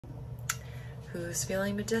Who's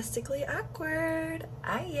feeling majestically awkward?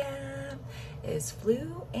 I am. It's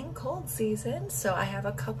flu and cold season, so I have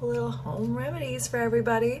a couple little home remedies for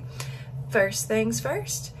everybody. First things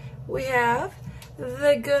first, we have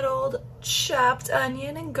the good old chopped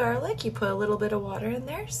onion and garlic. You put a little bit of water in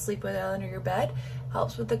there, sleep with it under your bed.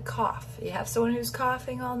 Helps with the cough. You have someone who's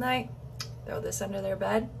coughing all night, throw this under their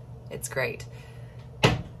bed. It's great.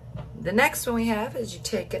 The next one we have is you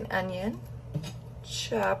take an onion,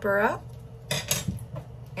 chop her up,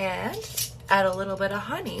 and add a little bit of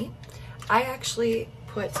honey. I actually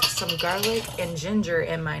put some garlic and ginger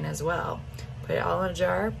in mine as well. Put it all in a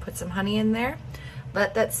jar, put some honey in there,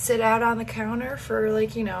 let that sit out on the counter for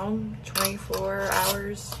like, 24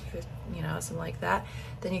 hours, something like that.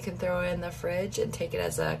 Then you can throw it in the fridge and take it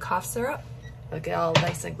as a cough syrup. It'll get all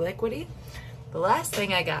nice and liquidy. The last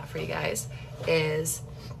thing I got for you guys is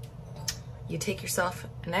you take yourself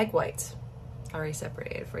an egg white, already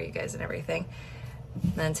separated for you guys and everything.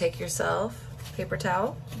 Then take yourself a paper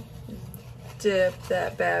towel, dip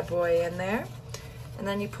that bad boy in there, and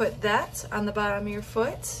then you put that on the bottom of your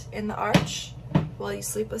foot in the arch while you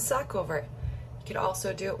sleep with a sock over it. You could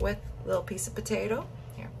also do it with a little piece of potato.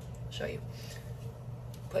 Here, I'll show you.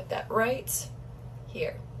 Put that right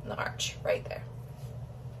here in the arch, right there.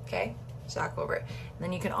 Okay, sock over it. And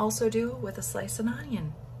then you can also do it with a slice of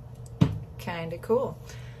onion. Kind of cool.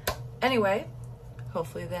 Anyway,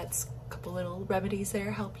 hopefully that's a couple little remedies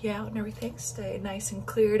there help you out and everything. Stay nice and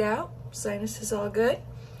cleared out. Sinus is all good.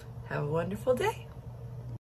 Have a wonderful day.